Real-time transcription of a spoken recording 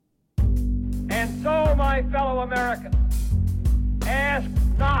And so, my fellow Americans, ask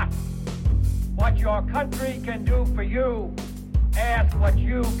not what your country can do for you. Ask what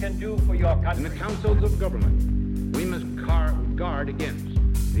you can do for your country. In the councils of government, we must guard against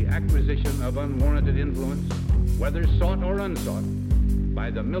the acquisition of unwarranted influence, whether sought or unsought, by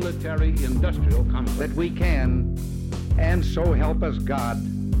the military-industrial complex. That we can, and so help us God,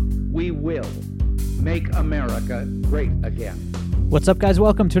 we will make America great again. What's up, guys?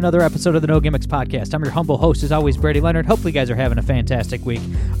 Welcome to another episode of the No Gimmicks Podcast. I'm your humble host, as always, Brady Leonard. Hopefully, you guys are having a fantastic week.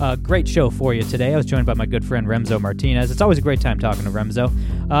 Great show for you today. I was joined by my good friend, Remso Martinez. It's always a great time talking to Remso.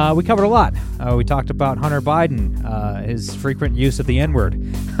 We covered a lot. We talked about Hunter Biden, his frequent use of the N-word.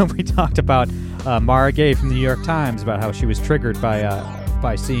 We talked about Mara Gay from the New York Times, about how she was triggered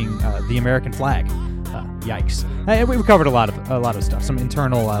by seeing the American flag. Yikes. We covered a lot of stuff, some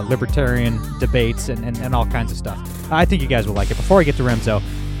internal libertarian debates and all kinds of stuff. I think you guys will like it. Before I get to Remso,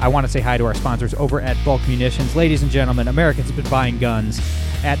 I want to say hi to our sponsors over at Bulk Munitions. Ladies and gentlemen, Americans have been buying guns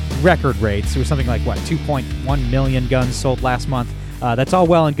at record rates. There was something like, 2.1 million guns sold last month. That's all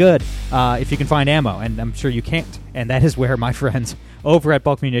well and good if you can find ammo, and I'm sure you can't. And that is where my friends over at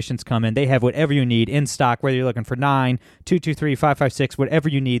Bulk Munitions come in. They have whatever you need in stock, whether you're looking for 9, 223, 556, whatever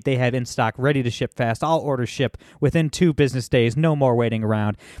you need, they have in stock, ready to ship fast. All orders ship within 2 business days, no more waiting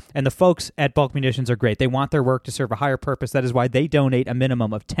around. And the folks at Bulk Munitions are great. They want their work to serve a higher purpose. That is why they donate a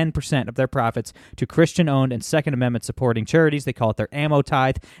minimum of 10% of their profits to Christian-owned and Second Amendment-supporting charities. They call it their ammo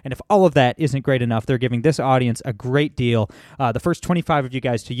tithe. And if all of that isn't great enough, they're giving this audience a great deal. The first 25 of you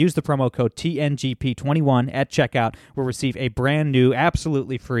guys to use the promo code TNGP21 at checkout will receive a brand new,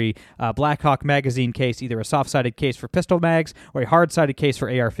 absolutely free Blackhawk magazine case, either a soft-sided case for pistol mags or a hard-sided case for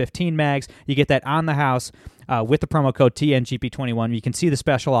AR-15 mags. You get that on the house with the promo code TNGP21. You can see the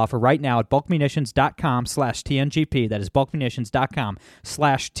special offer right now at bulkmunitions.com/TNGP. That is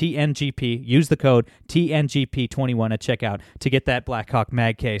bulkmunitions.com/TNGP. Use the code TNGP21 at checkout to get that Blackhawk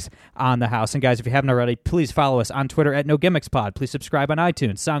mag case on the house. And guys, if you haven't already, please follow us on Twitter at NoGimmicksPod. Please subscribe on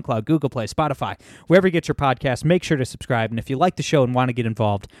iTunes, SoundCloud, Google Play, Spotify, wherever you get your podcasts. Make sure to subscribe. And if you like the show and want to get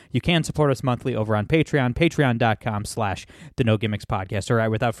involved, you can support us monthly over on Patreon, patreon.com/the No Gimmicks Podcast. All right,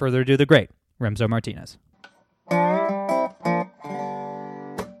 without further ado, the great Remso Martinez.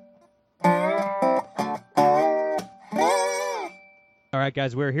 All right,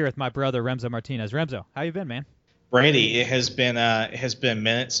 guys, we're here with my brother Remso Martinez. Remso, how you been, man? Brady, it has been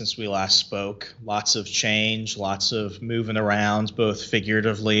minutes since we last spoke. Lots of change, lots of moving around, both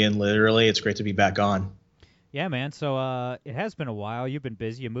figuratively and literally. It's great to be back on. Yeah, man. So it has been a while. You've been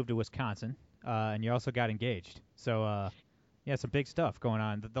busy. You moved to Wisconsin, and you also got engaged. So yeah, some big stuff going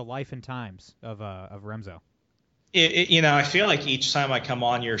on. The life and times of Remso. I feel like each time I come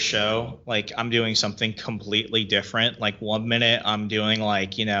on your show, like I'm doing something completely different. Like one minute I'm doing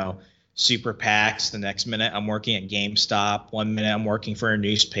super PACs. The next minute I'm working at GameStop. One minute I'm working for a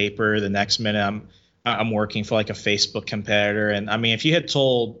newspaper. The next minute I'm working for like a Facebook competitor. And I mean, if you had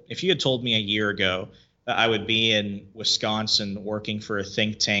told me a year ago that I would be in Wisconsin working for a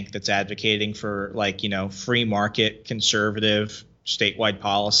think tank that's advocating for free market conservative statewide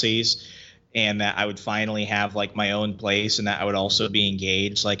policies, and that I would finally have my own place, and that I would also be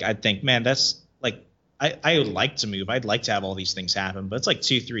engaged, I'd think, man, that's I would like to move. I'd like to have all these things happen, but it's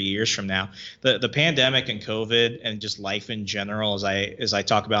 2-3 years from now. The pandemic and COVID and just life in general, as I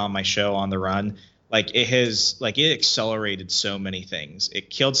talk about on my show On the Run, it accelerated so many things. It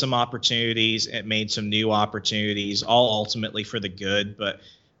killed some opportunities. It made some new opportunities, all ultimately for the good. But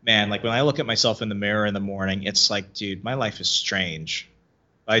man, when I look at myself in the mirror in the morning, it's dude, my life is strange.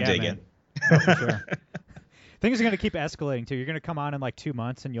 I dig it. Oh, for sure. Things are going to keep escalating, too. You're going to come on in 2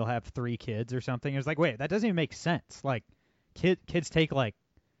 months and you'll have 3 kids or something. It's wait, that doesn't even make sense. Kids take longer.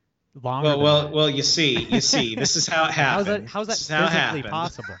 Well, you see, this is how it happened. How's that physically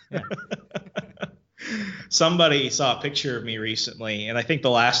possible? Yeah. Somebody saw a picture of me recently, and I think the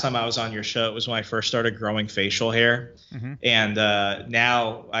last time I was on your show, it was when I first started growing facial hair. Mm-hmm. And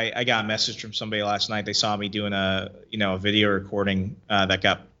now I got a message from somebody last night. They saw me doing a video recording that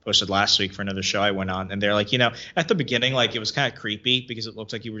got posted last week for another show I went on, and they're like, at the beginning, it was kind of creepy because it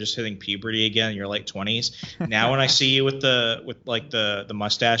looked like you were just hitting puberty again in your late 20s. Now when I see you with the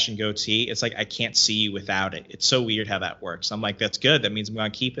mustache and goatee, it's I can't see you without it. It's so weird how that works. I'm like, that's good. That means I'm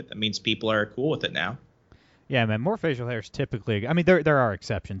going to keep it. That means people are cool with it now. Yeah, man, more facial hair is typically, I mean, there are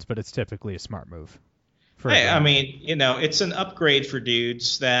exceptions, but it's typically a smart move. Hey, I mean, it's an upgrade for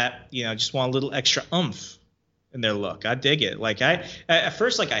dudes that, just want a little extra oomph in their look. I dig it. At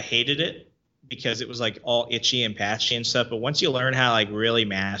first, I hated it, because it was like all itchy and patchy and stuff. But once you learn how to like really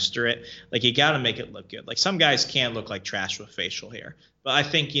master it, like you got to make it look good. Like some guys can look like trash with facial hair, but I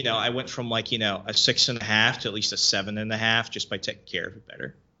think, I went from like, a 6.5 to at least a 7.5 just by taking care of it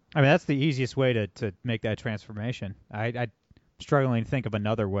better. I mean, that's the easiest way to make that transformation. I'm struggling to think of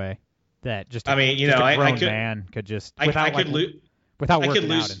another way that just a grown man could just without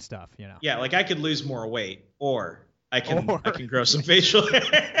working out and stuff. Yeah, like I could lose more weight, or I can grow some facial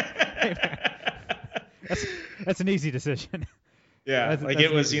hair. That's an easy decision. Yeah, that's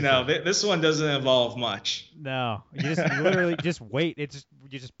it was. This one doesn't involve much. No, you just literally just wait. You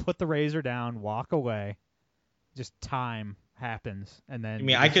just put the razor down, walk away. Just time happens, and then.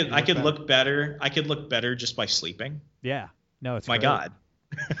 I could look better. I could look better just by sleeping. Yeah. No, it's my great. God.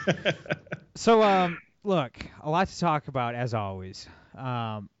 So, look, a lot to talk about as always.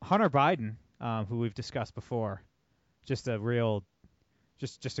 Hunter Biden, who we've discussed before, just a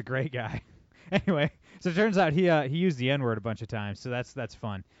great guy. Anyway, so it turns out he used the N-word a bunch of times, so that's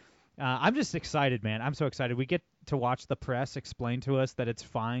fun. I'm just excited, man. I'm so excited. We get to watch the press explain to us that it's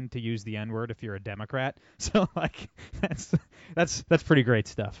fine to use the N-word if you're a Democrat. So like that's pretty great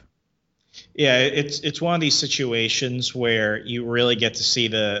stuff. Yeah, it's one of these situations where you really get to see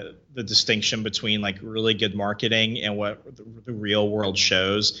the distinction between like really good marketing and what the real world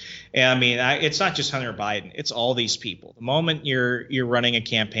shows. And it's not just Hunter Biden; it's all these people. The moment you're running a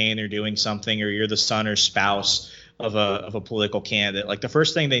campaign or doing something, or you're the son or spouse of a political candidate, like the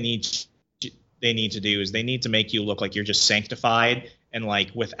first thing they need to do is they need to make you look like you're just sanctified and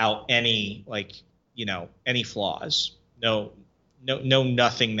like without any any flaws. No,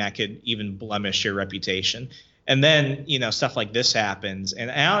 nothing that could even blemish your reputation. And then, stuff like this happens, and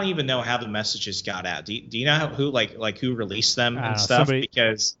I don't even know how the messages got out. Do you know who who released them and stuff?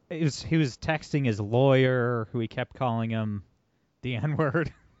 Because he was texting his lawyer, who he kept calling him the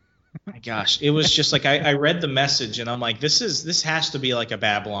N-word. My gosh, it was just like I read the message and I'm like, this has to be like a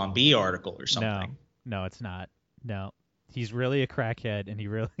Babylon Bee article or something. No, it's not. No, he's really a crackhead, and he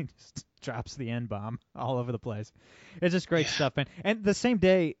really just drops the N-bomb all over the place. It's just great stuff, man. And the same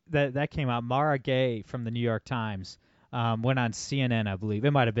day that came out, Mara Gay from the New York Times went on CNN, I believe.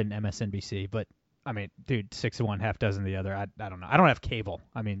 It might have been MSNBC, but, dude, 6 of one, half dozen of the other. I don't know. I don't have cable.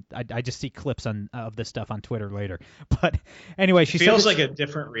 I just see clips of this stuff on Twitter later. But anyway, she feels like a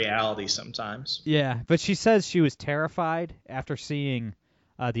different reality sometimes. Yeah, but she says she was terrified after seeing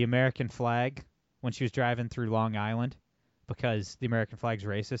the American flag when she was driving through Long Island, because the American flag's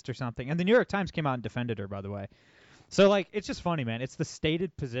racist or something. And the New York Times came out and defended her, by the way. So, it's just funny, man. It's the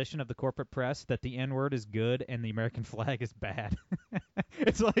stated position of the corporate press that the N-word is good and the American flag is bad.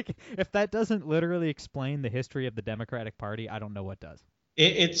 It's like, if that doesn't literally explain the history of the Democratic Party, I don't know what does.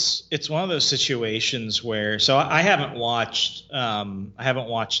 It's one of those situations where, so I haven't watched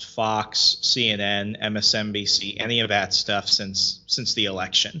Fox, CNN, MSNBC, any of that stuff since the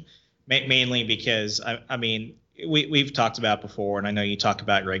election, mainly because we've talked about before, and I know you talk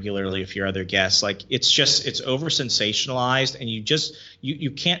about it regularly with your other guests. Like it's over sensationalized, and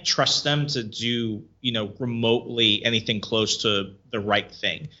you can't trust them to do remotely anything close to the right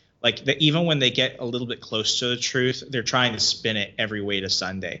thing. Like even when they get a little bit close to the truth, they're trying to spin it every way to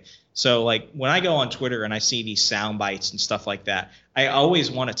Sunday. So like when I go on Twitter and I see these sound bites and stuff like that, I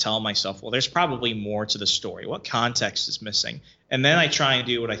always want to tell myself, well, there's probably more to the story. What context is missing? And then I try and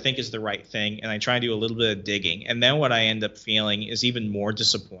do what I think is the right thing, and I try and do a little bit of digging. And then what I end up feeling is even more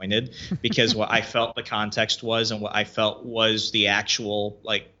disappointed, because what I felt the context was and what I felt was the actual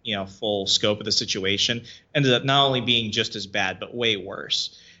full scope of the situation ended up not only being just as bad, but way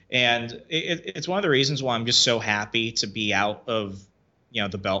worse. And it's one of the reasons why I'm just so happy to be out of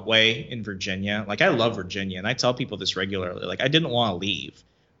the Beltway in Virginia. Like I love Virginia, and I tell people this regularly. Like I didn't want to leave.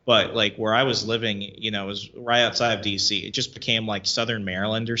 But like where I was living, it was right outside of D.C. It just became like Southern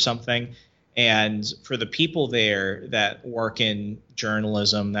Maryland or something. And for the people there that work in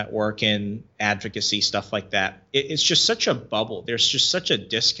journalism, that work in advocacy, stuff like that, it's just such a bubble. There's just such a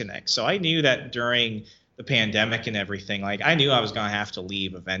disconnect. So I knew that during the pandemic and everything, like I knew I was going to have to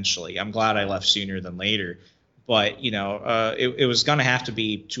leave eventually. I'm glad I left sooner than later. But, it was going to have to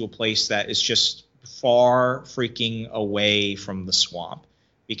be to a place that is just far freaking away from the swamp.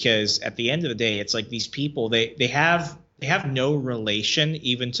 Because at the end of the day, it's like these people, they have no relation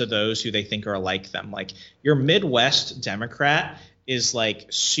even to those who they think are like them. Like your Midwest Democrat is like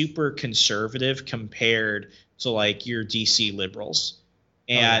super conservative compared to like your DC liberals.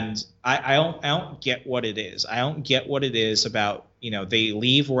 And I don't get what it is. I don't get what it is about, they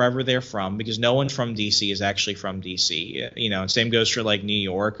leave wherever they're from, because no one from DC is actually from DC. And same goes for like New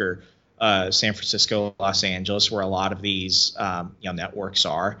York or San Francisco, Los Angeles, where a lot of these networks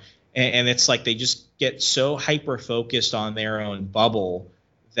are. And it's like they just get so hyper focused on their own bubble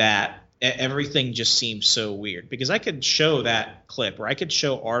that everything just seems so weird. Because I could show that clip, or I could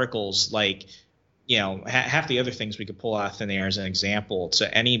show articles like, half the other things we could pull out of thin air as an example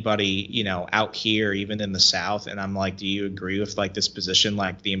to anybody, out here, even in the South. And I'm like, do you agree with like this position?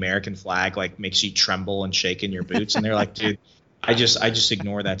 Like the American flag, like makes you tremble and shake in your boots. And they're like, dude, I just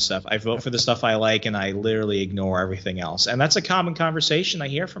ignore that stuff. I vote for the stuff I like, and I literally ignore everything else. And that's a common conversation I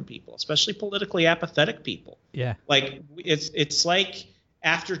hear from people, especially politically apathetic people. Yeah. Like it's like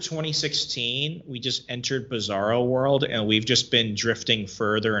after 2016, we just entered bizarro world, and we've just been drifting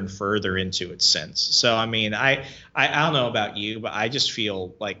further and further into it since. So, I mean, I don't know about you, but I just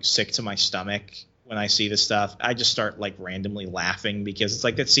feel like sick to my stomach when I see this stuff. I just start like randomly laughing because it's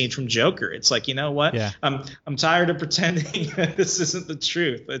like that scene from Joker. It's like, you know what? Yeah. I'm tired of pretending that this isn't the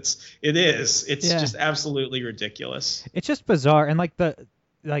truth. It is. It's just absolutely ridiculous. It's just bizarre. And like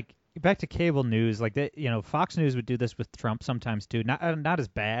back to cable news, like Fox News would do this with Trump sometimes too. Not as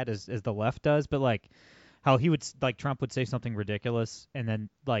bad as the left does, but like how he would like Trump would say something ridiculous, and then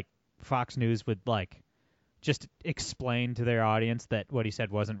like Fox News would like just explain to their audience that what he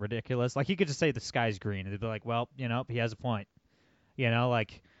said wasn't ridiculous. Like he could just say the sky's green, and they'd be like, well, he has a point.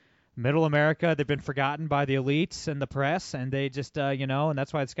 Like middle America, they've been forgotten by the elites and the press, and they just, and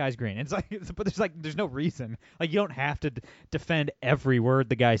that's why the sky's green. It's like, but there's no reason. Like you don't have to defend every word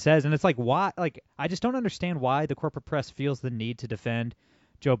the guy says, and it's like why? Like I just don't understand why the corporate press feels the need to defend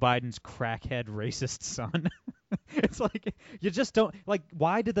Joe Biden's crackhead racist son. It's like you just don't like.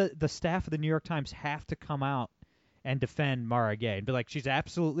 Why did the staff of the New York Times have to come out and defend Mara Gay and be like, she's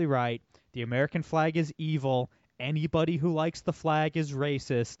absolutely right. The American flag is evil. Anybody who likes the flag is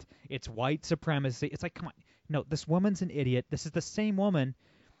racist. It's white supremacy. It's like, come on. No, this woman's an idiot. This is the same woman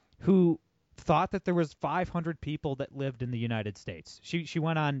who thought that there was 500 people that lived in the United States. She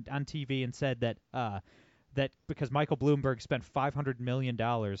went on TV and said that that because Michael Bloomberg spent $500 million,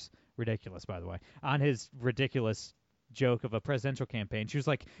 ridiculous by the way, on his ridiculous joke of a presidential campaign. She was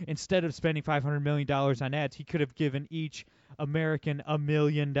like, instead of spending $500 million on ads, he could have given each American $1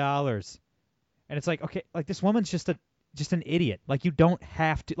 million. And it's like, okay, like this woman's just an idiot. Like you don't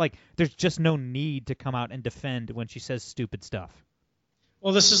have to, like there's just no need to come out and defend when she says stupid stuff.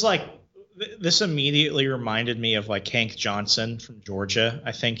 Well, this immediately reminded me of like Hank Johnson from Georgia.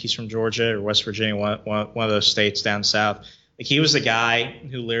 I think he's from Georgia or West Virginia, one of those states down south. Like he was the guy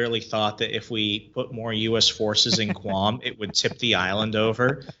who literally thought that if we put more U.S. forces in Guam, it would tip the island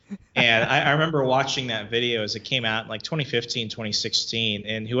over. And I remember watching that video as it came out in like 2015, 2016.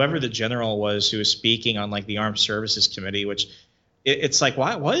 And whoever the general was who was speaking on like the Armed Services Committee, which it's like,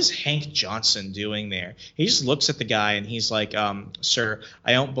 what is Hank Johnson doing there? He just looks at the guy and he's like, sir,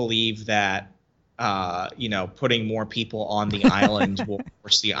 I don't believe that putting more people on the island will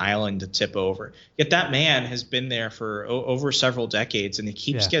force the island to tip over. Yet that man has been there for over several decades, and he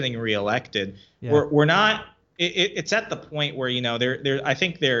keeps getting reelected. Yeah. We're not. It's at the point where I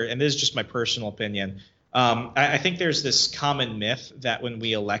think and this is just my personal opinion. I think there's this common myth that when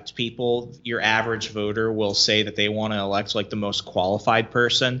we elect people, your average voter will say that they want to elect like the most qualified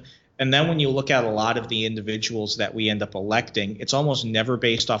person. And then when you look at a lot of the individuals that we end up electing, it's almost never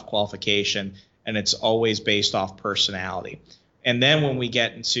based off qualification, and it's always based off personality. And then when we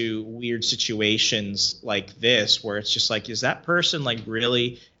get into weird situations like this, where it's just like, is that person like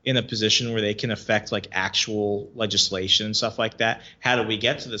really in a position where they can affect like actual legislation and stuff like that? How do we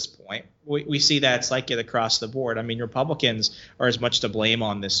get to this point? We see that it's like it across the board. I mean, Republicans are as much to blame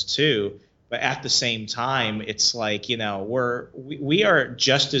on this too, but at the same time, it's like, we are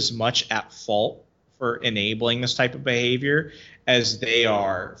just as much at fault for enabling this type of behavior as they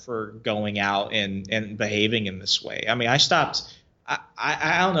are for going out and behaving in this way. I mean, I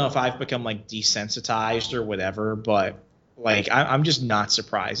don't know if I've become like desensitized or whatever, but like I'm just not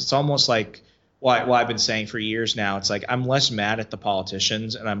surprised. It's almost like what I've been saying for years now. It's like I'm less mad at the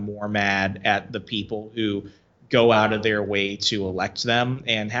politicians and I'm more mad at the people who go out of their way to elect them,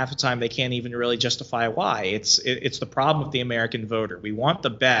 and half the time they can't even really justify why. It's the problem with the American voter. We want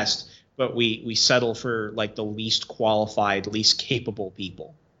the best, but we settle for like the least qualified, least capable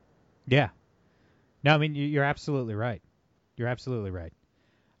people. Yeah. No, I mean, you're absolutely right. You're absolutely right.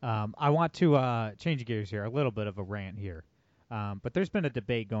 I want to change gears here, a little bit of a rant here. But there's been a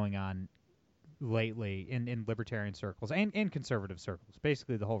debate going on lately in libertarian circles and in conservative circles,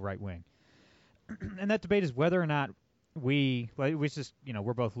 basically the whole right wing. And that debate is whether or not we're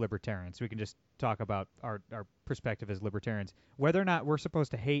both libertarians, so we can just talk about our perspective as libertarians, whether or not we're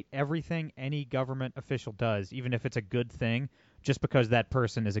supposed to hate everything any government official does, even if it's a good thing, just because that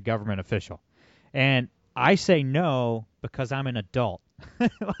person is a government official. And I say no because I'm an adult.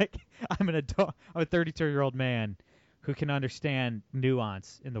 Like, I'm an adult. I'm a 32-year-old man who can understand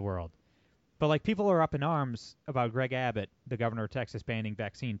nuance in the world. But, like, people are up in arms about Greg Abbott, the governor of Texas, banning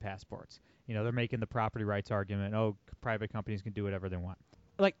vaccine passports. You know, they're making the property rights argument. Oh, private companies can do whatever they want.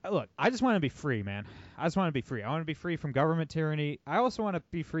 Like, look, I just want to be free, man. I just want to be free. I want to be free from government tyranny. I also want to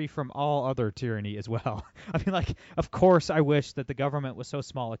be free from all other tyranny as well. I mean, like, of course I wish that the government was so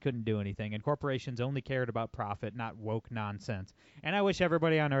small it couldn't do anything, and corporations only cared about profit, not woke nonsense. And I wish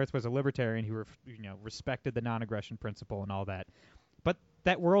everybody on Earth was a libertarian who, respected the non-aggression principle and all that. But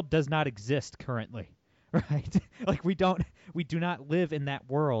that world does not exist currently, right? Like, we do not live in that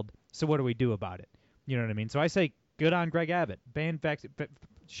world, so what do we do about it? You know what I mean? So I say, good on Greg Abbott. Ban vaccine,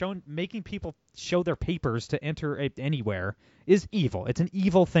 making people show their papers to enter anywhere is evil. It's an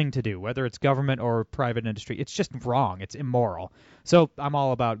evil thing to do, whether it's government or private industry. It's just wrong. It's immoral. So I'm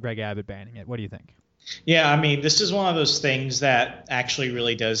all about Greg Abbott banning it. What do you think? Yeah, I mean, this is one of those things that actually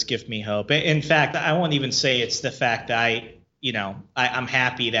really does give me hope. In fact, I won't even say it's the fact that I'm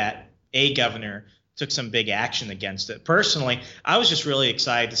happy that a governor took some big action against it. Personally, I was just really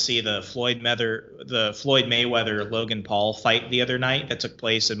excited to see the Floyd Mayweather Logan Paul fight the other night that took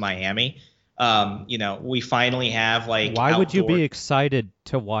place in Miami. We finally have like. Why would you be excited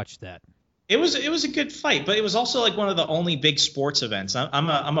to watch that? It was a good fight, but it was also like one of the only big sports events.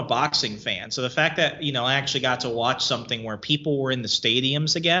 I'm a boxing fan, so the fact that I actually got to watch something where people were in the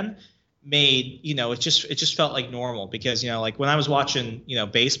stadiums again made it just felt like normal, because like when I was watching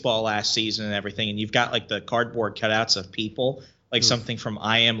baseball last season and everything, and you've got like the cardboard cutouts of people like something from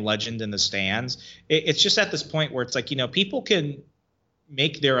I Am Legend in the stands. It's just at this point where it's like people can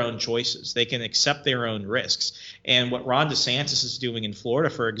make their own choices, they can accept their own risks, and what Ron DeSantis is doing in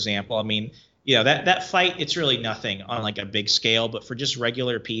Florida, for example, I mean that fight, it's really nothing on like a big scale, but for just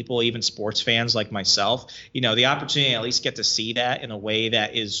regular people, even sports fans like myself, the opportunity to at least get to see that in a way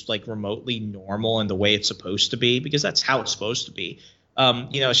that is like remotely normal and the way it's supposed to be, because that's how it's supposed to be.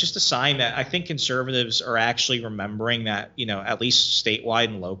 It's just a sign that I think conservatives are actually remembering that, at least statewide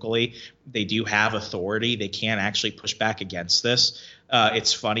and locally, they do have authority. They can actually push back against this.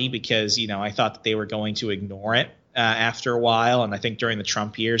 It's funny because, I thought that they were going to ignore it after a while, and I think during the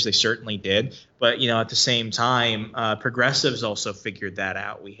Trump years they certainly did. But at the same time, progressives also figured that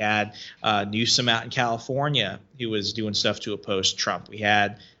out. We had Newsom out in California who was doing stuff to oppose Trump. We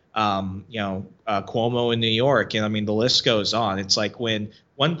had Cuomo in New York, and I mean the list goes on. It's like when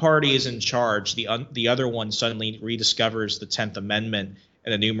one party is in charge, the other one suddenly rediscovers the 10th Amendment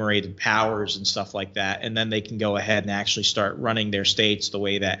and enumerated powers and stuff like that, and then they can go ahead and actually start running their states the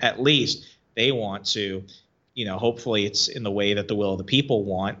way that at least they want to. Hopefully it's in the way that the will of the people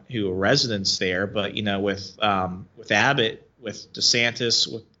want, who are residents there. But with Abbott, with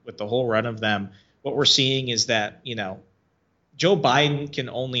DeSantis, with the whole run of them, what we're seeing is that Joe Biden can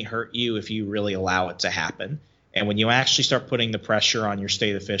only hurt you if you really allow it to happen. And when you actually start putting the pressure on your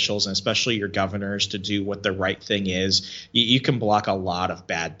state officials, and especially your governors, to do what the right thing is, you can block a lot of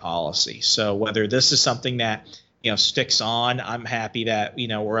bad policy. So whether this is something that sticks on, I'm happy that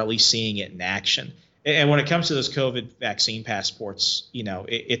we're at least seeing it in action. And when it comes to those COVID vaccine passports,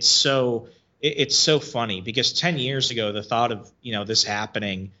 it's so funny, because 10 years ago, the thought of, this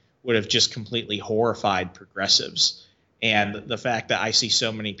happening would have just completely horrified progressives. And the fact that I see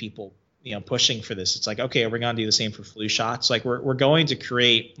so many people, pushing for this, it's like, okay, are we going to do the same for flu shots? Like we're going to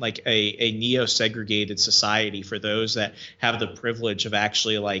create like a neo-segregated society for those that have the privilege of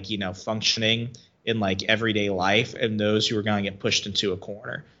actually like, functioning in like everyday life, and those who are going to get pushed into a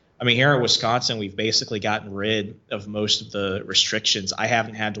corner. I mean, here in Wisconsin, we've basically gotten rid of most of the restrictions. I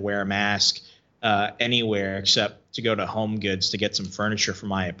haven't had to wear a mask anywhere except to go to Home Goods to get some furniture for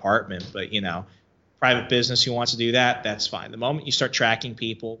my apartment. But, private business who wants to do that, that's fine. The moment you start tracking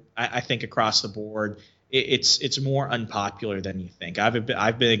people, I think across the board, it's more unpopular than you think.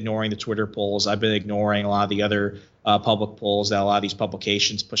 I've been ignoring the Twitter polls. I've been ignoring a lot of the other public polls that a lot of these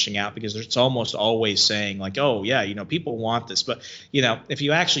publications pushing out, because it's almost always saying like, oh yeah, people want this. But if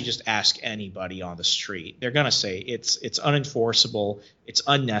you actually just ask anybody on the street, they're gonna say it's unenforceable, it's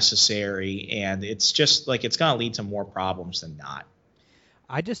unnecessary, and it's just like it's gonna lead to more problems than not.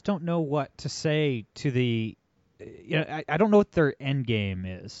 I just don't know what to say to the. I don't know what their end game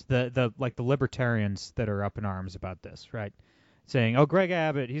is. The libertarians that are up in arms about this, right? Saying, oh, Greg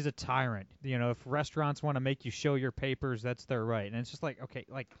Abbott, he's a tyrant. If restaurants want to make you show your papers, that's their right. And it's just like, okay,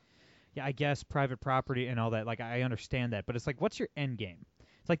 like, yeah, I guess private property and all that. Like, I understand that. But it's like, what's your end game?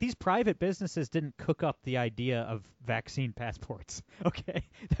 It's like these private businesses didn't cook up the idea of vaccine passports. Okay,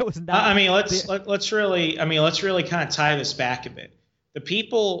 that was not. Let's really kind of tie this back a bit. the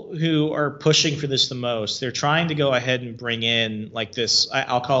people who are pushing for this the most, they're trying to go ahead and bring in like this,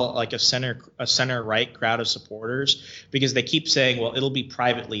 I'll call it like a center right crowd of supporters, because they keep saying, well, it'll be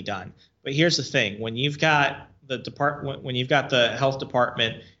privately done. But here's the thing: when you've got when you've got the health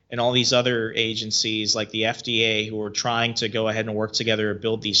department and all these other agencies like the FDA who are trying to go ahead and work together to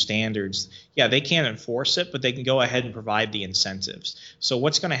build these standards, yeah, they can't enforce it, but they can go ahead and provide the incentives. So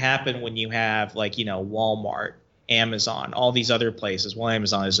what's going to happen when you have like, Walmart, Amazon, all these other places? Well,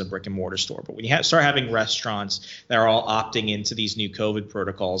 Amazon is a brick and mortar store, but when you start having restaurants that are all opting into these new COVID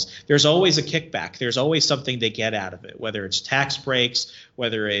protocols, there's always a kickback. There's always something they get out of it, whether it's tax breaks,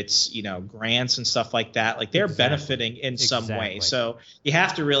 whether it's, grants and stuff like that. Like they're benefiting in some way. So you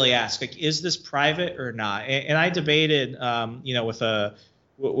have to really ask, like, is this private or not? And I debated,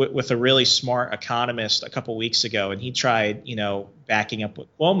 with a really smart economist a couple weeks ago, and he tried, backing up what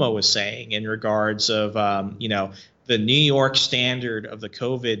Cuomo was saying in regards of, the New York standard of the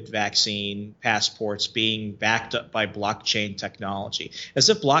COVID vaccine passports being backed up by blockchain technology, as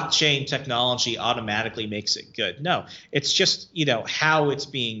if blockchain technology automatically makes it good. No, it's just, how it's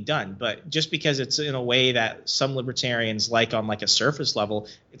being done. But just because it's in a way that some libertarians like on like a surface level,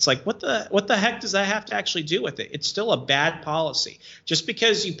 it's like, what the heck does that have to actually do with it? It's still a bad policy. Just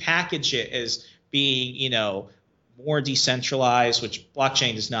because you package it as being, more decentralized, which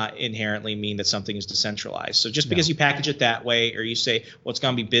blockchain does not inherently mean that something is decentralized. So just because you package it that way, or you say, well, it's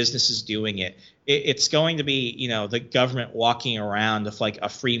going to be businesses doing it, it's going to be, the government walking around with like a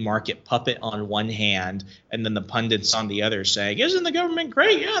free market puppet on one hand, and then the pundits on the other saying, isn't the government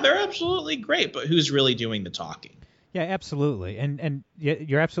great? Yeah, they're absolutely great. But who's really doing the talking? Yeah, absolutely. And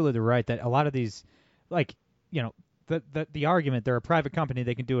you're absolutely right that a lot of these, like, the argument, they're a private company,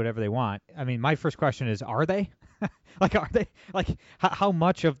 they can do whatever they want. I mean, my first question is, are they? Are they? Like, how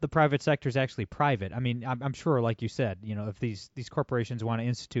much of the private sector is actually private? I mean, I'm sure, like you said, if these corporations want to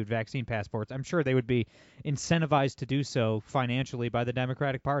institute vaccine passports, I'm sure they would be incentivized to do so financially by the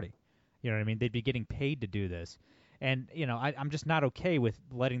Democratic Party. You know what I mean? They'd be getting paid to do this. And, I'm just not okay with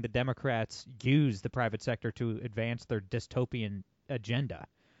letting the Democrats use the private sector to advance their dystopian agenda.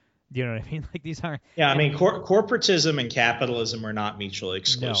 You know what I mean? Like, these aren't. Yeah, I mean, corporatism and capitalism are to much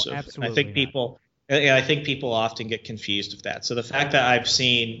exclusive. No, absolutely. And I think people. And I think people often get confused with that. So the fact that I've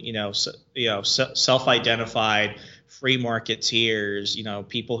seen, self-identified free marketeers,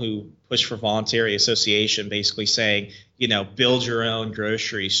 people who push for voluntary association, basically saying, build your own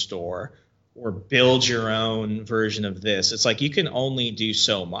grocery store or build your own version of this. It's like you can only do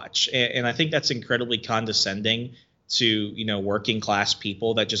so much. And I think that's incredibly condescending to, working class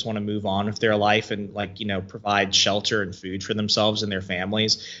people that just want to move on with their life and provide shelter and food for themselves and their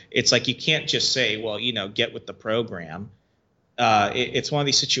families. It's like you can't just say, well, get with the program. It's one of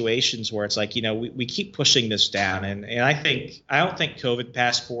these situations where it's like, we keep pushing this down. And I don't think COVID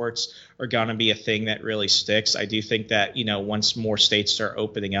passports are going to be a thing that really sticks. I do think that, once more states start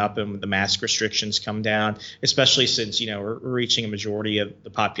opening up and the mask restrictions come down, especially since, we're reaching a majority of the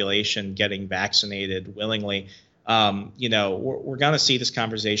population getting vaccinated willingly, we're going to see this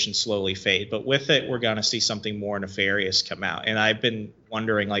conversation slowly fade, but with it, we're going to see something more nefarious come out. And I've been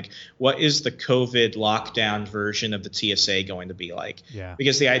wondering, like, what is the COVID lockdown version of the TSA going to be like? Yeah.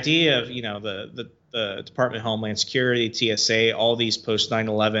 Because the idea of, the Department of Homeland Security, TSA, all these post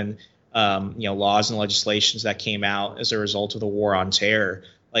 9/11, laws and legislations that came out as a result of the war on terror.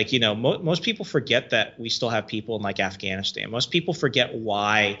 Like, most people forget that we still have people in like Afghanistan. Most people forget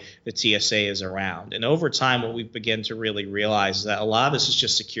why the TSA is around. And over time, what we've begun to really realize is that a lot of this is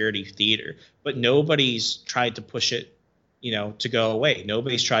just security theater, but nobody's tried to push it, to go away.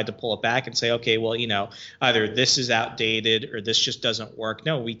 Nobody's tried to pull it back and say, okay, well, either this is outdated or this just doesn't work.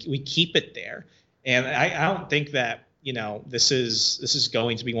 No, we keep it there. And I don't think that, this is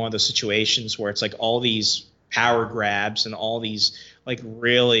going to be one of those situations where it's like all these power grabs and all these like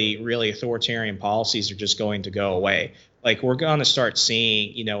really, really authoritarian policies are just going to go away. Like we're going to start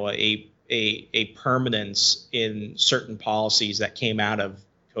seeing, a permanence in certain policies that came out of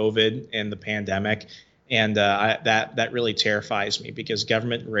COVID and the pandemic. And that really terrifies me because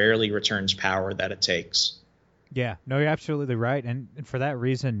government rarely returns power that it takes. Yeah, no, you're absolutely right. And for that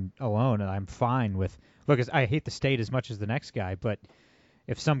reason alone, I'm fine with, look, I hate the state as much as the next guy, but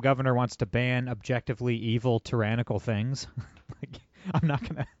if some governor wants to ban objectively evil, tyrannical things, I'm not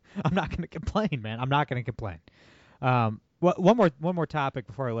gonna complain, man. I'm not gonna complain. One more topic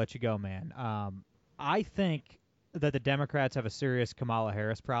before I let you go, man. I think that the Democrats have a serious Kamala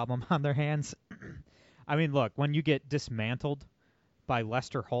Harris problem on their hands. I mean, look, when you get dismantled by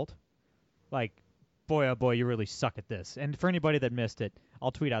Lester Holt, like, boy, oh boy, you really suck at this. And for anybody that missed it,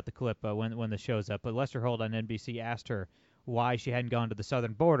 I'll tweet out the clip when the show's up. But Lester Holt on NBC asked her, why she hadn't gone to the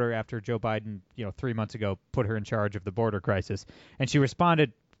southern border after Joe Biden, 3 months ago, put her in charge of the border crisis. And she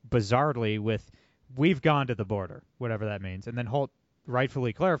responded bizarrely with, "We've gone to the border," whatever that means. And then Holt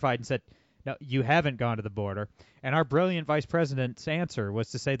rightfully clarified and said, "No, you haven't gone to the border." And our brilliant vice president's answer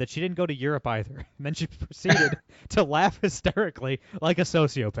was to say that she didn't go to Europe either. And then she proceeded to laugh hysterically like a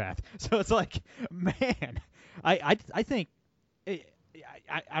sociopath. So it's like, man, I think,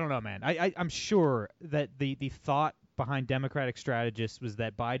 I don't know, man. I'm sure that the thought behind Democratic strategists was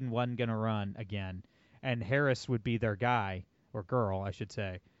that Biden wasn't going to run again, and Harris would be their guy, or girl, I should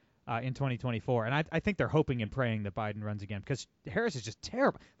say, in 2024. And I think they're hoping and praying that Biden runs again, because Harris is just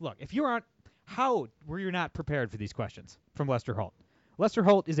terrible. Look, if you aren't, how were you not prepared for these questions from Lester Holt? Lester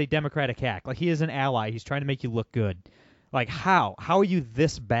Holt is a Democratic hack. Like, he is an ally. He's trying to make you look good. Like, how? How are you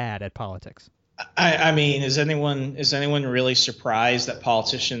this bad at politics? I mean, is anyone really surprised that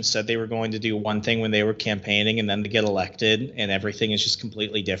politicians said they were going to do one thing when they were campaigning and then to get elected and everything is just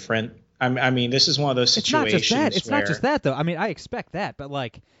completely different? I mean, this is one of those situations. It's not just that, though. I mean, I expect that, but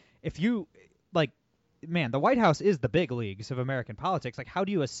like, if you man, the White House is the big leagues of American politics. Like, how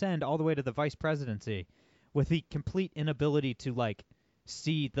do you ascend all the way to the vice presidency with the complete inability to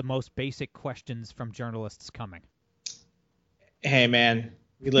see the most basic questions from journalists coming? Hey, man.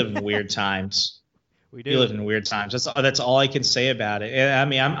 We live in weird times. We do. We live in weird times. That's all I can say about it. And I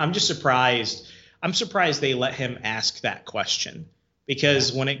mean, I'm just surprised. I'm surprised they let him ask that question,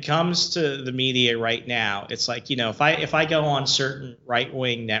 because when it comes to the media right now, it's like, if I go on certain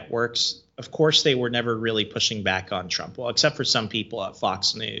right-wing networks, of course they were never really pushing back on Trump. Well, except for some people at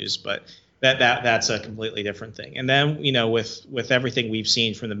Fox News, but that's a completely different thing. And then, with everything we've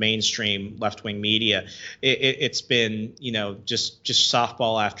seen from the mainstream left-wing media, it's been, just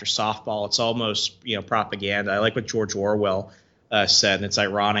softball after softball. It's almost, propaganda. I like what George Orwell said, and it's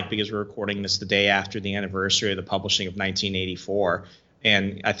ironic because we're recording this the day after the anniversary of the publishing of 1984.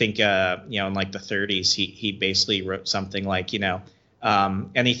 And I think, in like the 30s, he basically wrote something like,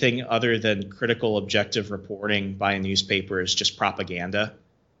 anything other than critical objective reporting by a newspaper is just propaganda.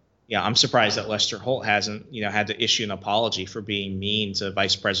 Yeah, I'm surprised that Lester Holt hasn't, had to issue an apology for being mean to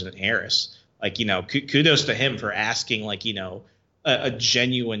Vice President Harris. Like, kudos to him for asking, a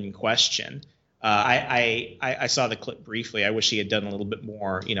genuine question. I saw the clip briefly. I wish he had done a little bit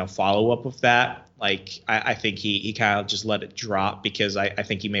more, follow up with that. Like, I think he kind of just let it drop, because I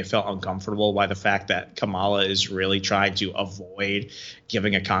think he may have felt uncomfortable by the fact that Kamala is really trying to avoid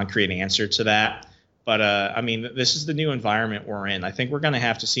giving a concrete answer to that. But, I mean, this is the new environment we're in. I think we're going to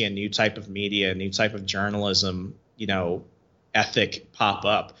have to see a new type of media, a new type of journalism, ethic pop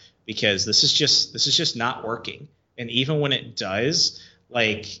up, because this is just not working. And even when it does,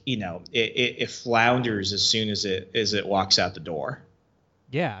 it flounders as soon as it walks out the door.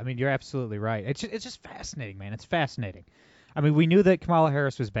 Yeah, I mean, you're absolutely right. It's just fascinating, man. It's fascinating. I mean, we knew that Kamala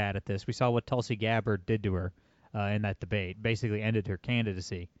Harris was bad at this. We saw what Tulsi Gabbard did to her in that debate, basically ended her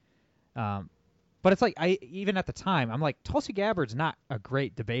candidacy. But it's like, even at the time, I'm like, Tulsi Gabbard's not a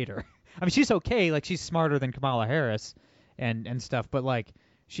great debater. I mean, she's okay. Like, she's smarter than Kamala Harris and stuff. But,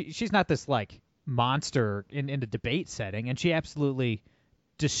 she's not this, monster in a debate setting. And she absolutely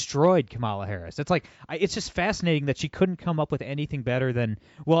destroyed Kamala Harris. It's like, it's just fascinating that she couldn't come up with anything better than,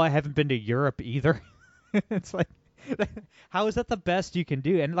 well, I haven't been to Europe either. It's like, how is that the best you can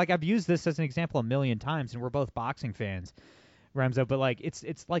do? And, I've used this as an example a million times, and we're both boxing fans, Remso, but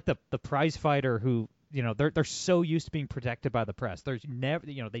it's like the prize fighter who, they're so used to being protected by the press. There's never,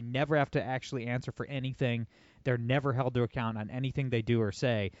 they never have to actually answer for anything. They're never held to account on anything they do or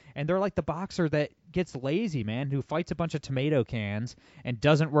say. And they're like the boxer that gets lazy, man, who fights a bunch of tomato cans and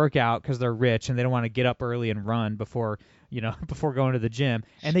doesn't work out because they're rich and they don't want to get up early and run before going to the gym.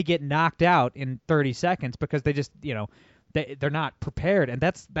 And they get knocked out in 30 seconds because they just, they're not prepared, and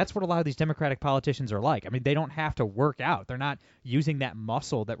that's what a lot of these Democratic politicians are like. I mean, they don't have to work out. They're not using that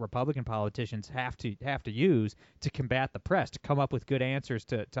muscle that Republican politicians have to use to combat the press, to come up with good answers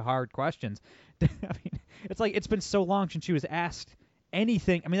to hard questions. I mean, it's like, it's been so long since she was asked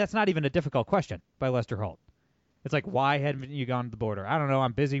anything. I mean, that's not even a difficult question by Lester Holt. It's like, why haven't you gone to the border? I don't know.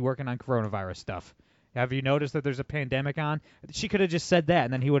 I'm busy working on coronavirus stuff. Have you noticed that there's a pandemic on? She could have just said that,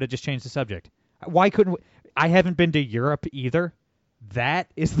 and then he would have just changed the subject. Why couldn't I haven't been to Europe either. That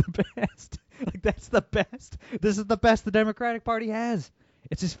is the best. That's the best. This is the best the Democratic Party has.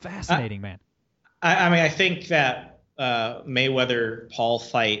 It's just fascinating, man. I mean, I think that Mayweather-Paul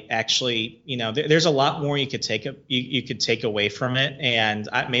fight actually, there's a lot more you could take away from it, and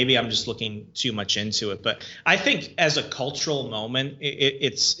maybe I'm just looking too much into it. But I think as a cultural moment,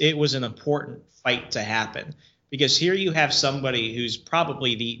 it was an important fight to happen, because here you have somebody who's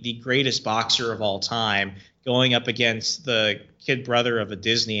probably the greatest boxer of all time going up against the kid brother of a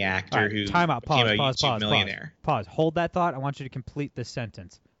Disney actor who became a YouTube millionaire. Pause. Hold that thought. I want you to complete this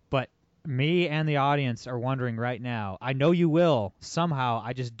sentence. But me and the audience are wondering right now, I know you will somehow,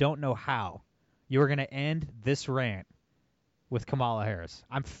 I just don't know how, you are going to end this rant with Kamala Harris.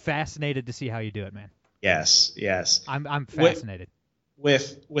 I'm fascinated to see how you do it, man. Yes. I'm fascinated.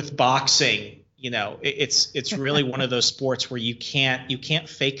 With boxing, it's really one of those sports where you can't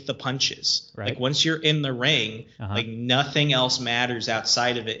fake the punches. Right. Like once you're in the ring, like nothing else matters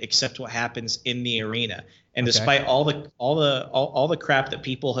outside of it except what happens in the arena. And despite all the crap that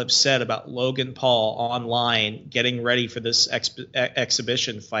people have said about Logan Paul online getting ready for this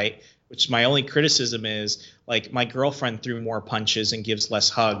exhibition fight, which my only criticism is, like, my girlfriend threw more punches and gives less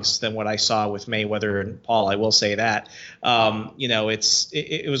hugs than what I saw with Mayweather and Paul. I will say that.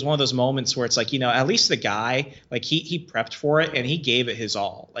 It was one of those moments where it's like, at least the guy, like, he prepped for it and he gave it his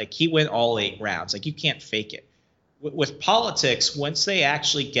all. Like, he went all 8 rounds. Like, you can't fake it. With politics, once they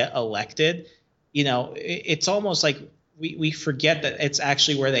actually get elected, it's almost like we forget that it's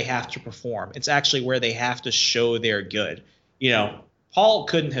actually where they have to perform. It's actually where they have to show they're good. Paul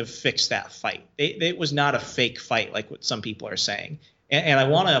couldn't have fixed that fight. It was not a fake fight like what some people are saying. And I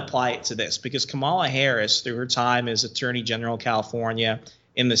want to apply it to this because Kamala Harris, through her time as Attorney General of California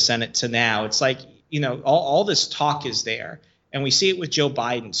in the Senate to now, it's like, all this talk is there. And we see it with Joe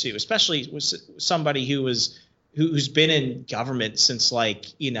Biden, too, especially with somebody who's been in government since,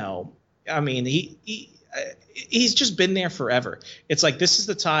 he's just been there forever. It's like this is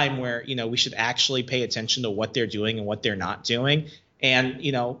the time where, we should actually pay attention to what they're doing and what they're not doing. And,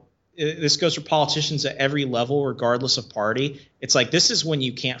 this goes for politicians at every level, regardless of party. It's like this is when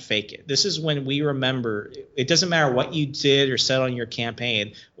you can't fake it. This is when we remember it doesn't matter what you did or said on your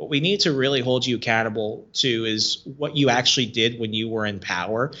campaign. What we need to really hold you accountable to is what you actually did when you were in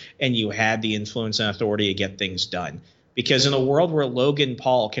power and you had the influence and authority to get things done. Because in a world where Logan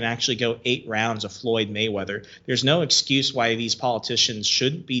Paul can actually go 8 rounds of Floyd Mayweather, there's no excuse why these politicians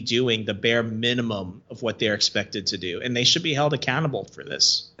shouldn't be doing the bare minimum of what they're expected to do. And they should be held accountable for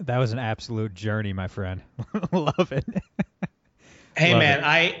this. That was an absolute journey, my friend. Love it. Hey, man,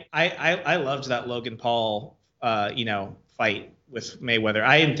 I loved that Logan Paul, fight with Mayweather.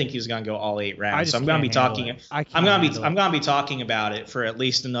 I didn't think he was going to go all 8 rounds. So I'm going to be talking. I'm going to be talking about it for at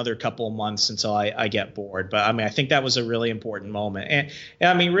least another couple of months until I get bored. But I think that was a really important moment.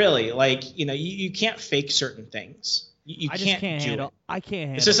 And really, you can't fake certain things. You can't do it. I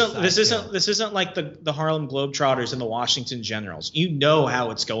can't handle. This isn't like the Harlem Globetrotters and the Washington Generals. You know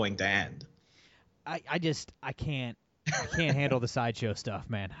how it's going to end. I can't handle the sideshow stuff,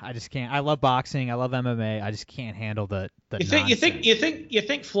 man. I just can't. I love boxing. I love MMA. I just can't handle the nonsense. You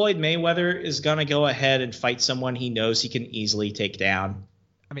think Floyd Mayweather is gonna go ahead and fight someone he knows he can easily take down?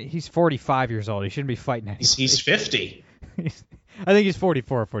 I mean, he's 45 years old. He shouldn't be fighting anybody. He's 50. I think he's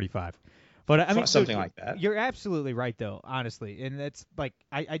 44 or 45. But I mean, something like that. You're absolutely right, though. Honestly, and it's like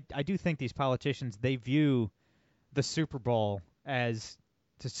I do think these politicians, they view the Super Bowl as,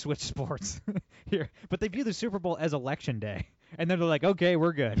 to switch sports here, but they view the Super Bowl as election day, and then they're like, okay,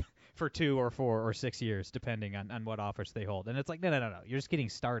 we're good for 2 or 4 or 6 years, depending on what office they hold. And it's like, no, you're just getting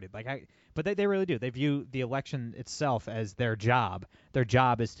started. But they really do. They view the election itself as their job. Their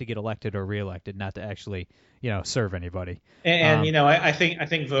job is to get elected or reelected, not to actually, serve anybody. And I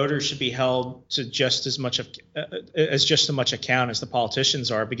think voters should be held to just as much account as the politicians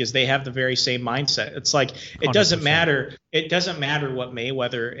are, because they have the very same mindset. It's like it 100%. doesn't matter. It doesn't matter what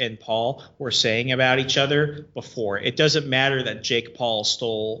Mayweather and Paul were saying about each other before. It doesn't matter that Jake Paul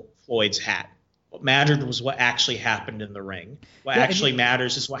stole Floyd's hat. What mattered was what actually happened in the ring. What actually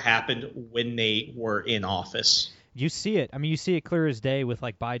matters is what happened when they were in office. You see it. I mean, you see it clear as day with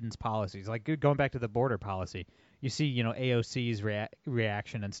Biden's policies. Going back to the border policy, you see, AOC's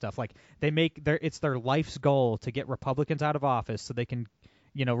reaction and stuff. Like it's their life's goal to get Republicans out of office so they can,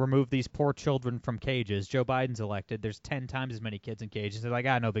 remove these poor children from cages. Joe Biden's elected. There's 10 times as many kids in cages. They're like,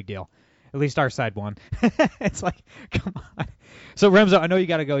 no big deal. At least our side won. It's like, come on. So, Remso, I know you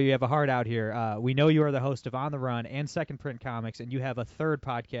got to go. You have a heart out here. We know you are the host of On the Run and Second Print Comics, and you have a third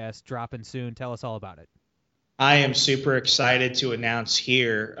podcast dropping soon. Tell us all about it. I am super excited to announce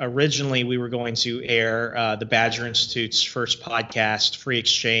here. Originally, we were going to air the Badger Institute's first podcast, Free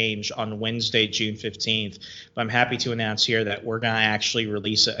Exchange, on Wednesday, June 15th. But I'm happy to announce here that we're going to actually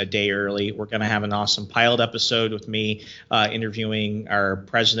release it a day early. We're going to have an awesome pilot episode with me interviewing our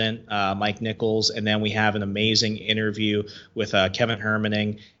president, Mike Nichols. And then we have an amazing interview with Kevin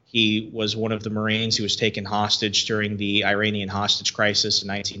Hermaning. He was one of the Marines who was taken hostage during the Iranian hostage crisis in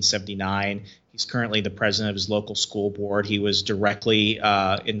 1979. He's currently the president of his local school board. He was directly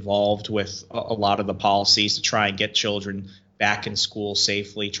involved with a lot of the policies to try and get children back in school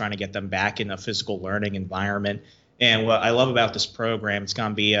safely, trying to get them back in a physical learning environment. And what I love about this program, it's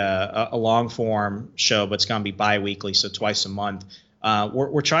going to be a long-form show, but it's going to be bi-weekly, so twice a month.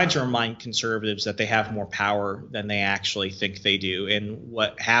 We're trying to remind conservatives that they have more power than they actually think they do. And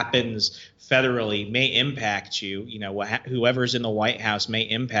what happens federally may impact you. Whoever's in the White House may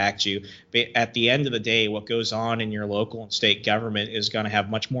impact you. But at the end of the day, what goes on in your local and state government is going to have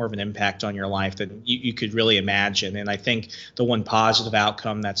much more of an impact on your life than you could really imagine. And I think the one positive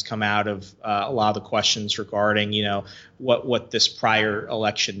outcome that's come out of a lot of the questions regarding, what this prior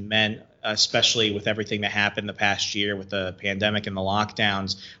election meant, especially with everything that happened the past year with the pandemic and the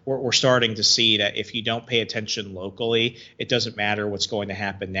lockdowns, we're starting to see that if you don't pay attention locally, it doesn't matter what's going to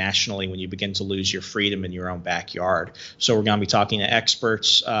happen nationally when you begin to lose your freedom in your own backyard. So we're going to be talking to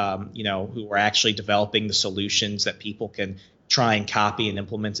experts, who are actually developing the solutions that people can try and copy and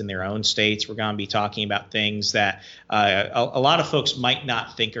implement in their own states. We're going to be talking about things that a lot of folks might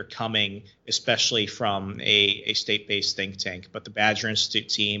not think are coming, especially from a state-based think tank. But the Badger Institute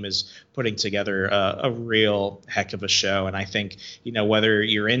team is putting together a real heck of a show. And I think, whether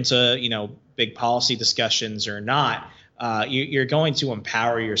you're into, big policy discussions or not, you're going to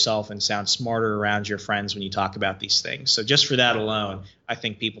empower yourself and sound smarter around your friends when you talk about these things. So just for that alone, I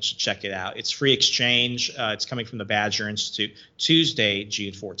think people should check it out. It's free exchange. It's coming from the Badger Institute, Tuesday,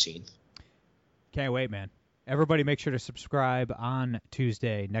 June 14th. Can't wait, man. Everybody make sure to subscribe on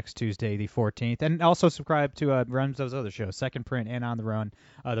next Tuesday, the 14th. And also subscribe to Remso's other shows, Second Print and On the Run.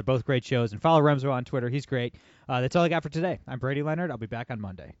 They're both great shows. And follow Remso on Twitter. He's great. That's all I got for today. I'm Brady Leonard. I'll be back on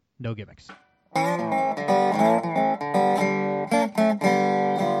Monday. No gimmicks.